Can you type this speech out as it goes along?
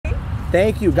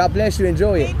Thank you. God bless you.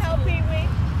 Enjoy it.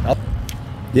 Oh.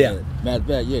 Yeah. Matter of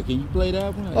fact, yeah. Can you play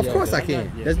that one? Of course I can.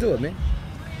 Let's do it, man.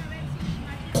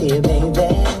 Okay,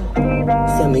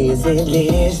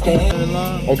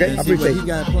 I appreciate you.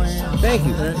 Thank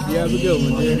you. You have a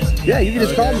good one, dude. Yeah, you can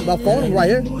just call me. My phone is right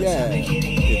here. Yeah.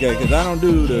 Because I don't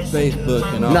do the Facebook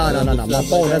and all that. No. My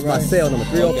phone, that's my cell number,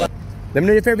 305. Let me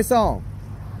know your favorite song.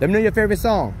 Let me know your favorite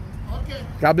song. Okay.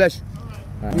 God bless you.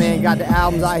 Right. Man, got the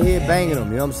albums out here banging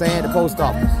them, you know what I'm saying? The post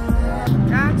office.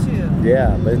 Got you.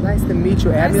 Yeah, but it's nice to meet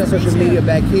you. Add me on social media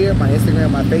back here, my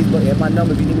Instagram, my Facebook, and my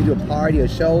number. If you need me to do a party, a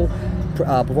show,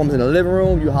 performance in the living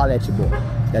room, you holler at your boy.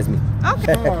 That's me.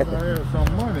 Okay.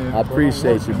 I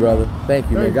appreciate you, brother. Thank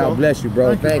you, man. God bless you,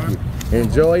 bro. Thank you.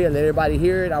 Enjoy it. Let everybody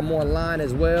hear it. I'm online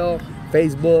as well.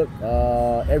 Facebook,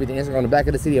 everything. Instagram on the back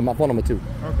of the CD and my phone number too.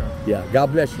 Okay. Yeah.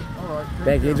 God bless you. All right.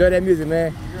 Thank you. Enjoy that music,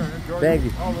 man. Yeah, enjoy. Thank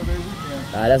you. All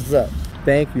right, that's what's up.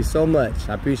 Thank you so much.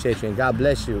 I appreciate you and God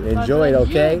bless you. Enjoy it,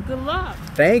 okay? Good luck.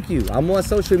 Thank you. I'm on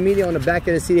social media. On the back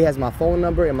of the CD has my phone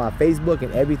number and my Facebook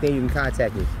and everything. You can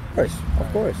contact me. Of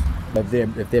course.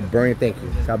 If they're burning, thank you.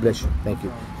 God bless you. Thank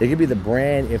you. They could be the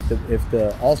brand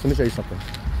also, let me show you something.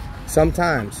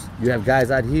 Sometimes you have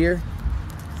guys out here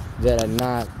that are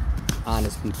not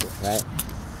honest people, right?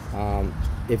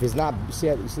 If it's not, see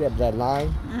that line?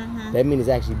 Mm-hmm. That means it's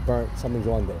actually burnt, something's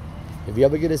on there. If you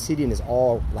ever get a CD and it's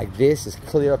all like this, it's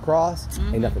clear across,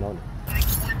 ain't nothing on it.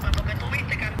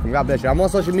 God bless you. I'm on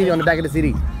social media on the back of the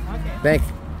CD. Okay. Thank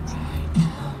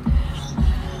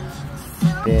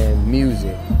you. And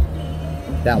music.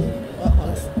 That one.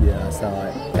 Yeah, that's all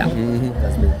right. That one.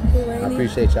 That's me. I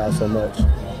appreciate y'all so much.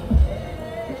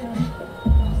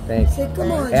 Thank you.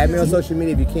 Add me on social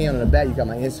media if you can. On the back, you got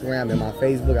my Instagram and my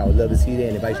Facebook. I would love to see that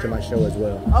and invite you to my show as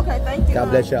well. Okay, thank you. God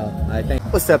bless y'all. All right, thank you.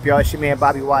 What's up, y'all? It's your man,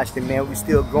 Bobby Washington, man. We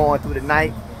still going through the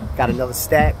night. Got another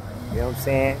stack. You know what I'm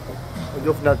saying? We'll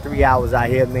go for another 3 hours out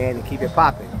here, man, and keep it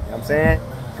popping. You know what I'm saying?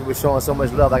 People showing so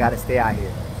much love, I got to stay out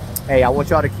here. Hey, I want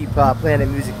y'all to keep playing the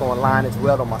music online as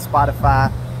well on my Spotify.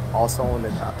 Also on the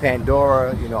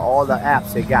Pandora, you know, all the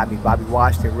apps, they got me. Bobby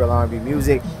Washington, Real R&B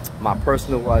Music. My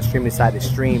personal streaming site is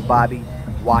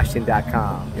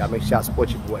streambobbyWashington.com. Y'all make sure y'all support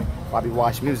your boy. Bobby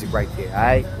Wash Music right there, all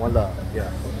right? One love, yeah.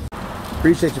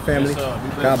 Appreciate your family.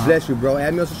 God bless you, bro.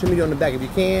 Add me on social media on the back if you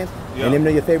can. Yeah. And let me know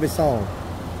your favorite song.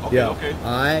 Okay, yeah. Okay. All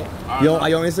right. Are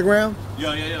you on Instagram?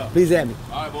 Yeah. Please add me.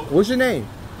 All right, bro. What's your name?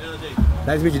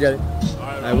 Nice to meet you, Daddy.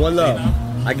 All right, one love.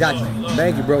 I got you.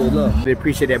 Thank you, bro. With love. Really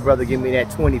appreciate that, brother. Give me that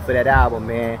 20 for that album,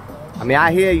 man. I mean,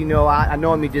 I hear, you know, I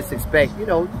normally just expect, you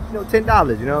know,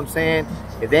 $10. You know what I'm saying?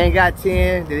 If they ain't got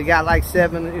 10, they got like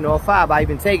 7, you know, 5. I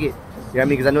even take it. You know what I mean?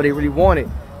 Because I know they really want it.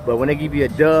 But when they give you a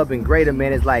dub and greater,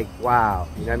 man, it's like, wow.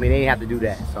 You know what I mean? They ain't have to do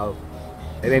that. So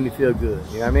it made me feel good.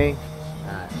 You know what I mean?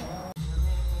 All right.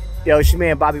 Yo, it's your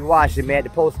man Bobby Washington, man. At the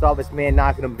post office, man,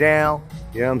 knocking them down.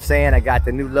 You know what I'm saying? I got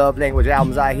the new Love Language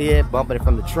albums out here, bumping it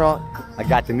from the trunk. I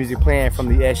got the music playing from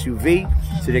the SUV,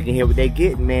 so they can hear what they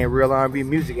getting, man. Real R&B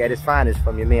music at its finest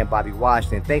from your man Bobby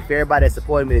Washington. Thanks for everybody that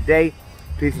supported me today.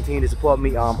 Please continue to support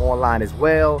me online as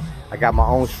well. I got my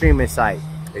own streaming site.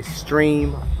 It's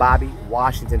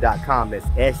streambobbyWashington.com.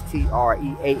 That's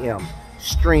STREAM.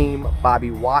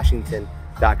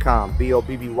 StreambobbyWashington.com.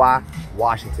 BOBBY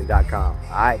Washington.com.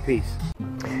 All right, peace.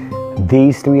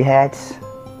 These 3 hats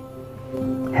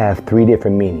have 3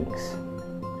 different meanings.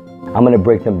 I'm gonna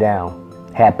break them down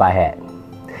hat by hat.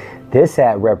 This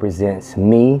hat represents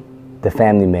me, the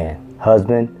family man,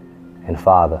 husband and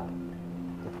father.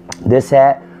 This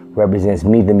hat represents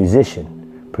me, the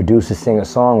musician, producer, singer,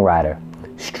 songwriter,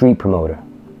 street promoter.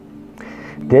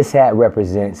 This hat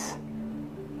represents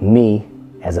me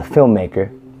as a filmmaker,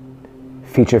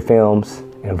 feature films,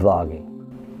 and vlogging.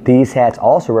 These hats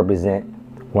also represent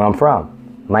where I'm from,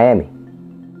 Miami.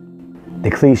 The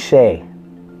cliche,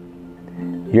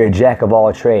 you're a jack of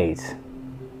all trades.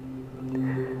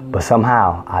 But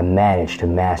somehow I managed to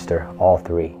master all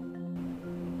 3.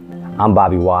 I'm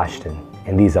Bobby Washington,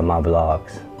 and these are my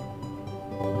vlogs.